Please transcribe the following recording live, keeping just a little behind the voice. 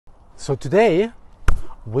So today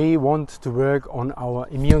we want to work on our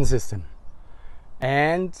immune system,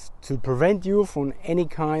 and to prevent you from any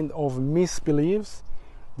kind of misbeliefs.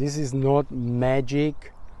 This is not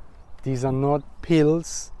magic, these are not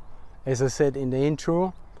pills. As I said in the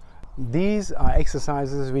intro, these are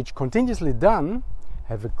exercises which continuously done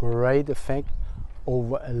have a great effect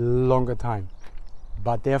over a longer time,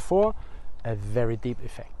 but therefore a very deep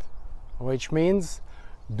effect, which means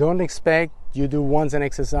don't expect you do once an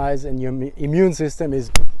exercise and your immune system is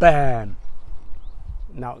BAM!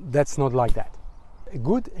 Now that's not like that. A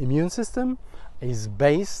good immune system is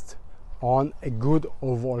based on a good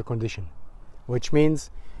overall condition, which means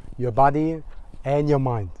your body and your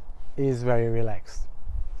mind is very relaxed.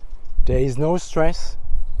 There is no stress,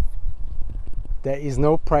 there is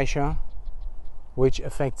no pressure which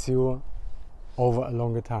affects you over a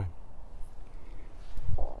longer time.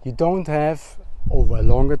 You don't have over a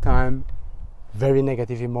longer time very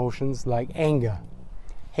negative emotions like anger,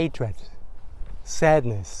 hatred,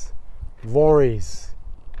 sadness, worries,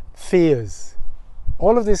 fears.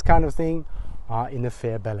 All of this kind of thing are in a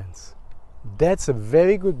fair balance. That's a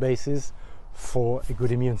very good basis for a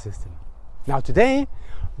good immune system. Now today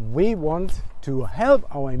we want to help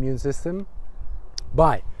our immune system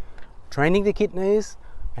by training the kidneys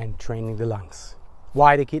and training the lungs.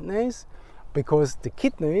 Why the kidneys? Because the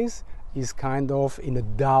kidneys is kind of, in a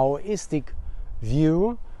Taoistic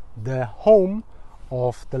view, the home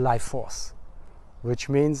of the life force, which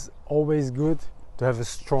means always good to have a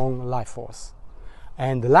strong life force.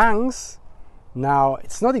 And the lungs, now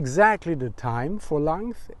it's not exactly the time for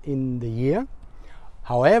lungs in the year.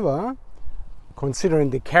 However, considering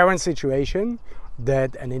the current situation,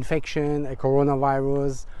 that an infection, a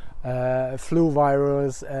coronavirus, a flu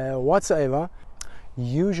virus, whatsoever,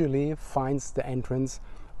 usually finds the entrance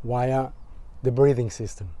via the breathing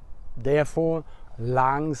system. Therefore,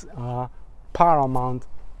 lungs are paramount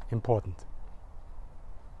important.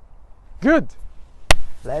 Good!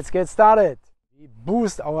 Let's get started. We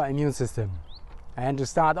boost our immune system. And to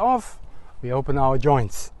start off, we open our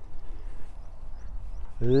joints.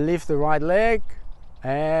 Lift the right leg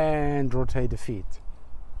and rotate the feet.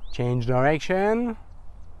 Change direction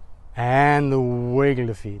and wiggle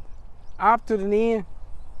the feet. Up to the knee.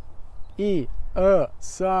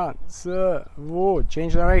 San, se, wo.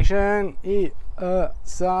 Change direction.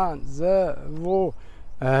 San, se, wo.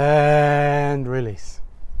 And release.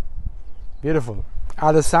 Beautiful.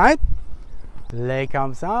 Other side. Leg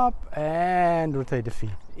comes up and rotate the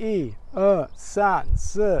feet. San,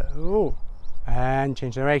 se, wo. And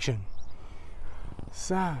change direction.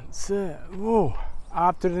 San, se, wo.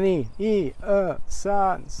 Up to the knee.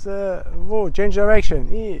 San, se, wo. Change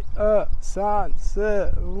direction. San,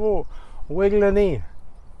 se, wo. Wiggle the knee.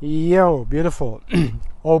 Yo, beautiful.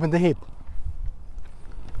 Open the hip.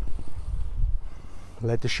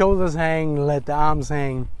 Let the shoulders hang, let the arms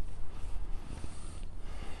hang.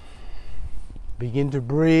 Begin to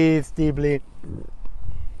breathe deeply.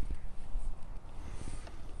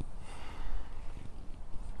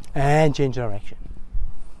 And change direction.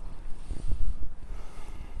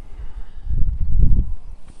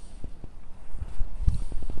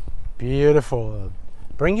 Beautiful.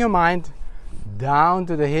 Bring your mind down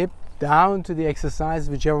to the hip, down to the exercise,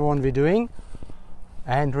 whichever one we're doing,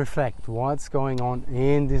 and reflect what's going on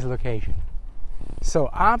in this location. So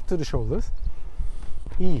up to the shoulders.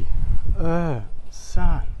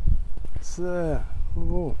 San, se,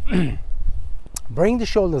 wo. Bring the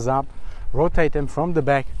shoulders up, rotate them from the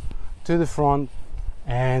back to the front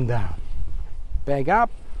and down. Back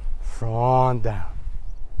up, front down.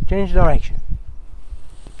 Change direction.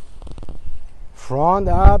 Front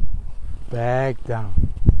up, back down.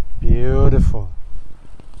 Beautiful.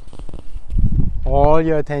 All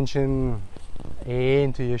your attention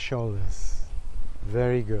into your shoulders.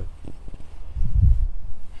 Very good.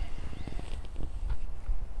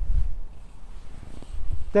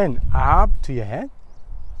 Then up to your head.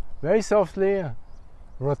 Very softly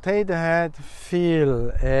rotate the head.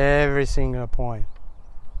 Feel every single point.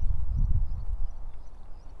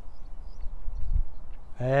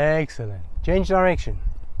 Excellent. Change direction.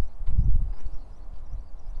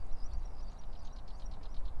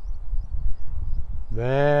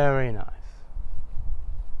 Very nice.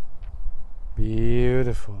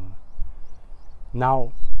 Beautiful.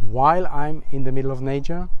 Now, while I'm in the middle of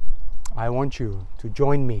nature, I want you to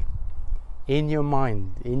join me in your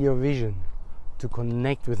mind, in your vision, to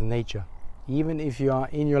connect with nature. Even if you are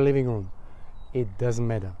in your living room, it doesn't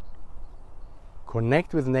matter.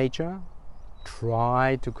 Connect with nature.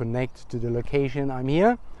 Try to connect to the location I'm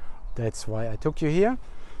here. That's why I took you here.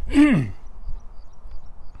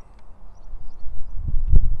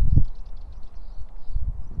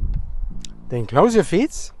 Then close your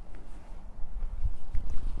feet.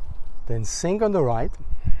 Then sink on the right.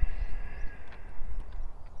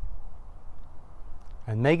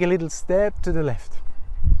 And make a little step to the left.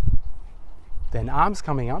 Then arms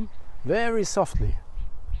coming up very softly.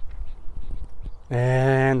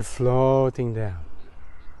 And floating down.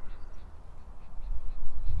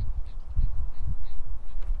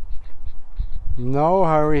 No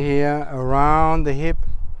hurry here, around the hip.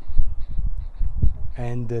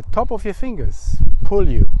 And the top of your fingers pull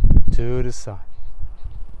you to the side.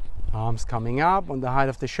 Arms coming up on the height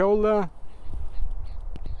of the shoulder.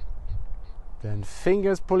 Then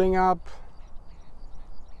fingers pulling up.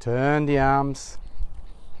 Turn the arms.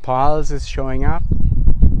 Pulse is showing up.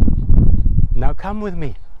 Now come with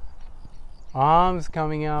me. Arms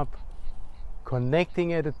coming up.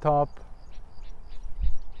 Connecting at the top.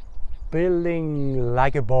 Building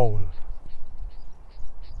like a bowl.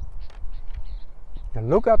 Now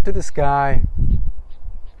look up to the sky.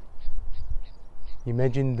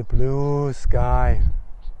 Imagine the blue sky.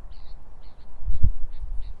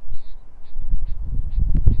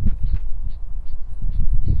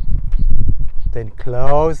 Then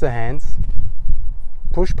close the hands.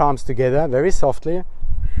 Push palms together very softly.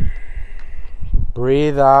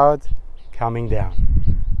 Breathe out, coming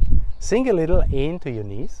down. Sink a little into your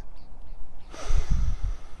knees.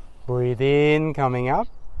 Breathe in, coming up.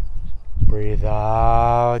 Breathe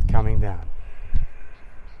out, coming down.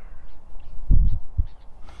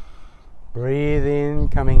 Breathe in,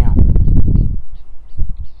 coming up.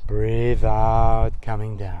 Breathe out,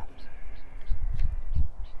 coming down.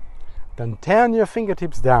 Then turn your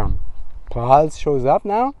fingertips down. Pulse shows up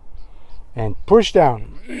now. And push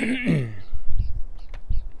down.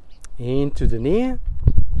 Into the knee.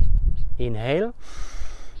 Inhale.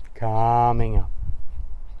 Coming up.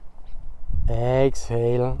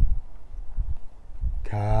 Exhale.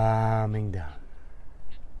 Coming down.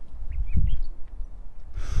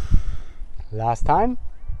 Last time.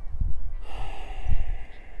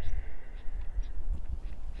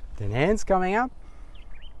 Then hands coming up.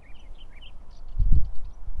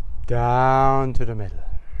 Down to the middle.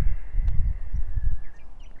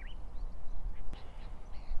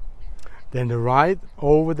 Then the right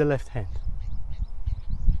over the left hand.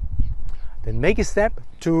 Then make a step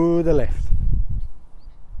to the left.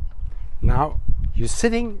 Now you're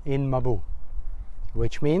sitting in Mabu,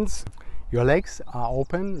 which means your legs are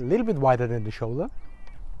open, a little bit wider than the shoulder.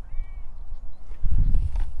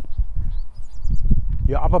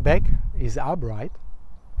 Your upper back is upright.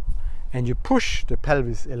 And you push the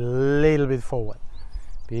pelvis a little bit forward.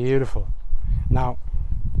 Beautiful. Now,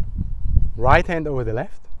 right hand over the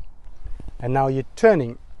left. And now you're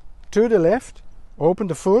turning to the left. Open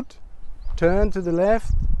the foot. Turn to the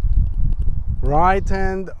left. Right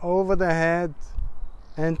hand over the head.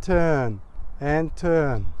 And turn. And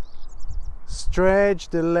turn. Stretch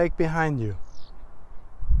the leg behind you.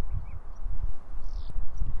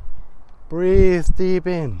 Breathe deep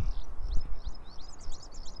in.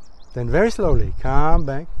 Then very slowly come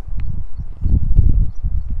back.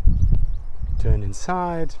 Turn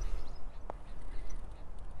inside.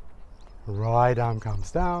 Right arm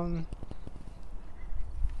comes down.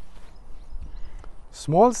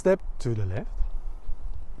 Small step to the left.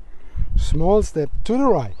 Small step to the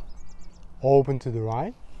right. Open to the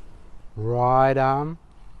right. Right arm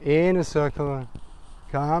in a circle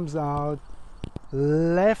comes out.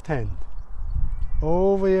 Left hand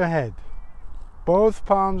over your head. Both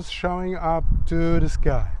palms showing up to the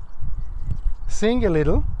sky. Sink a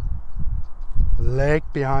little. Leg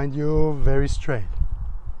behind you very straight.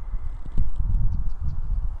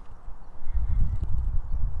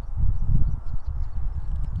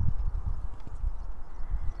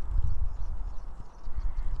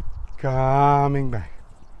 Coming back.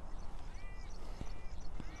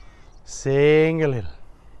 Sink a little.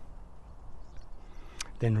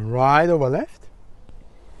 Then right over left.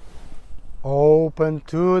 Open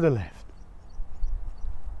to the left.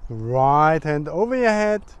 Right hand over your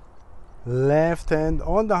head. Left hand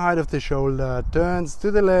on the height of the shoulder. Turns to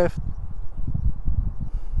the left.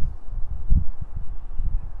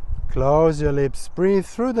 Close your lips. Breathe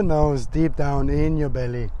through the nose deep down in your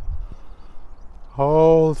belly.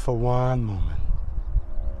 Hold for one moment.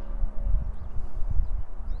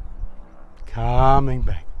 Coming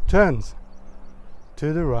back. Turns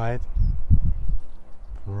to the right.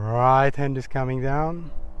 Right hand is coming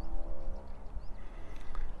down.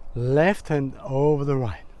 Left hand over the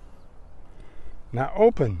right. Now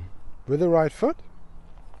open with the right foot.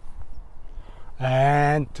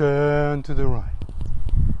 And turn to the right.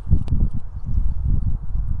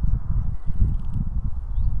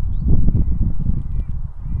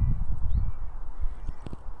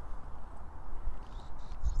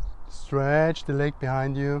 Stretch the leg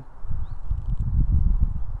behind you.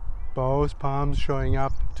 Both palms showing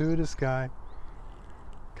up to the sky.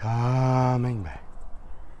 Coming back.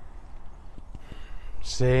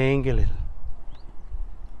 Sink a little.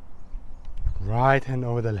 Right hand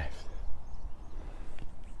over the left.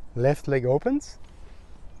 Left leg opens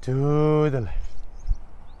to the left.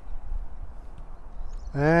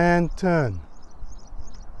 And turn.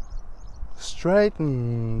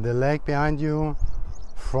 Straighten the leg behind you.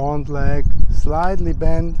 Front leg slightly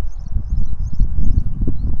bend.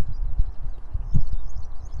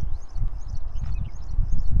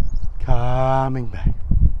 Coming back.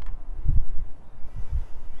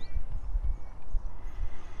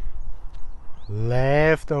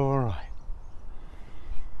 Left over right.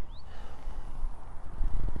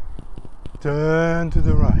 Turn to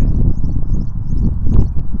the right.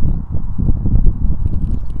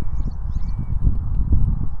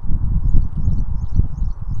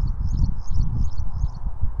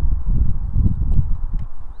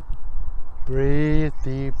 Breathe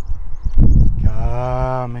deep,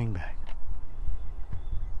 coming back.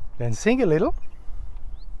 Then sink a little.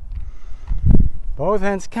 Both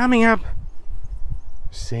hands coming up,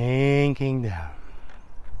 sinking down.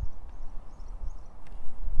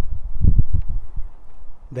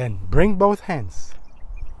 Then bring both hands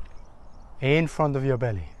in front of your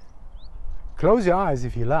belly. Close your eyes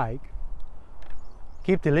if you like.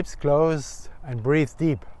 Keep the lips closed and breathe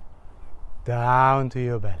deep down to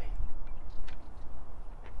your belly.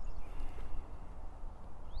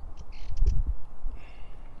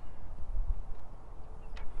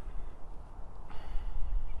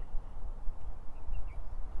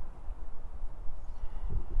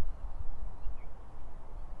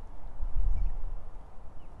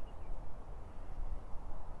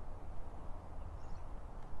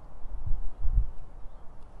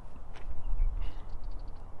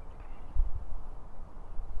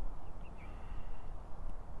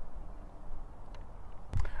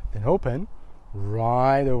 Then open,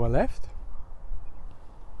 right over left.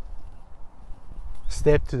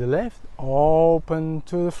 Step to the left, open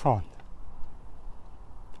to the front.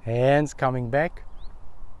 Hands coming back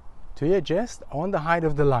to your chest on the height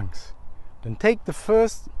of the lungs. Then take the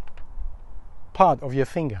first part of your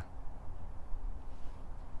finger.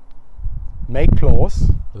 Make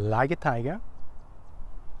claws like a tiger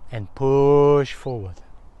and push forward.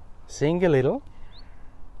 Sink a little.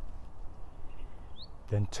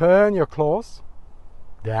 Then turn your claws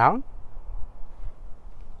down,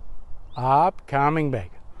 up, coming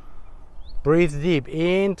back. Breathe deep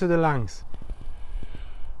into the lungs.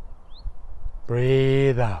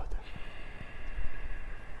 Breathe out.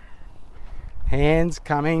 Hands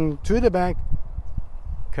coming to the back,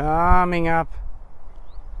 coming up.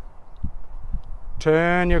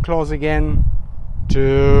 Turn your claws again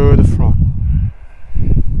to the front.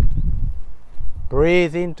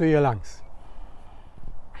 Breathe into your lungs.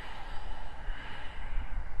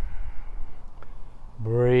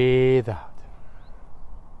 Breathe out.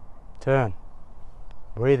 Turn.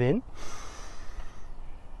 Breathe in.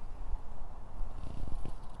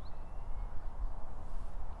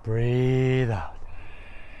 Breathe out.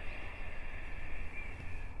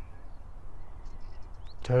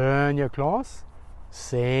 Turn your claws.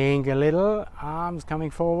 Sink a little. Arms coming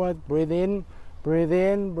forward. Breathe in. Breathe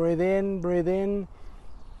in. Breathe in. Breathe in.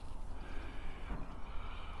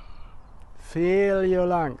 Fill your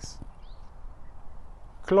lungs.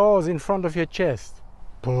 Claws in front of your chest.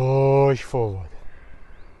 Push forward.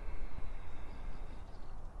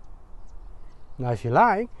 Now if you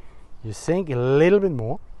like, you sink a little bit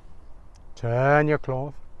more. Turn your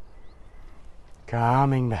claws.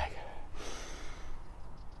 Coming back.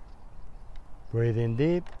 Breathe in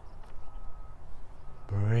deep.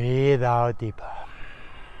 Breathe out deeper.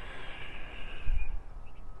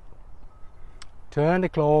 Turn the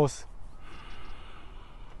claws.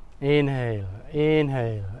 Inhale,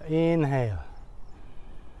 inhale, inhale.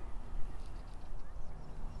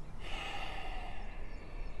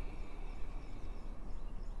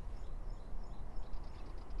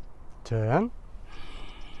 Turn.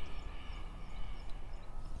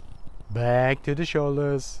 Back to the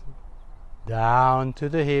shoulders, down to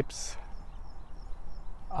the hips,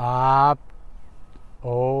 up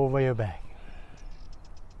over your back.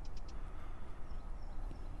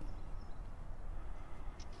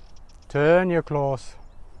 Turn your claws,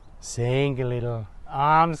 sink a little,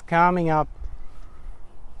 arms coming up.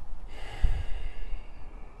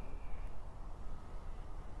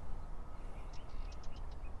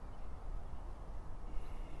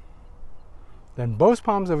 Then both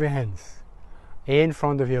palms of your hands in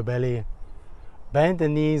front of your belly. Bend the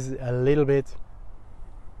knees a little bit.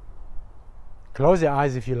 Close your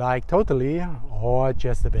eyes if you like, totally, or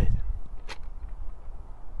just a bit.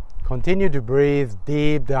 Continue to breathe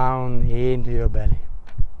deep down into your belly.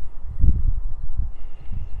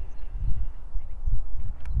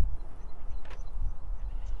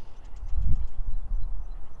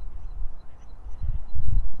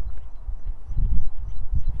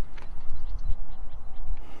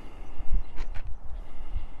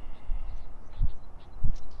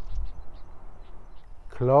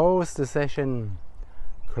 Close the session.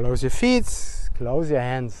 Close your feet, close your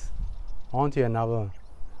hands onto your navel.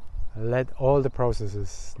 Let all the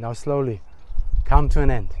processes now slowly come to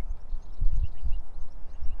an end.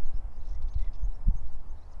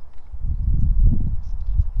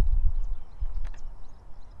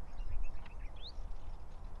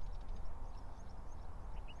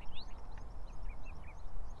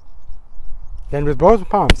 Then with both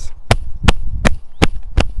palms,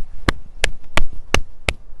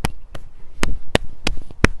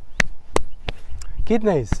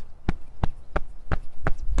 kidneys,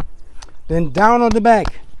 then down on the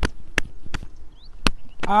back,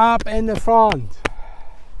 up in the front.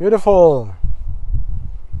 Beautiful.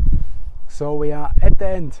 So we are at the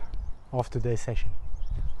end of today's session.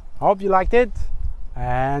 I hope you liked it,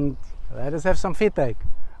 and let us have some feedback.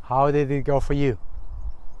 How did it go for you?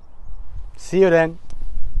 See you then.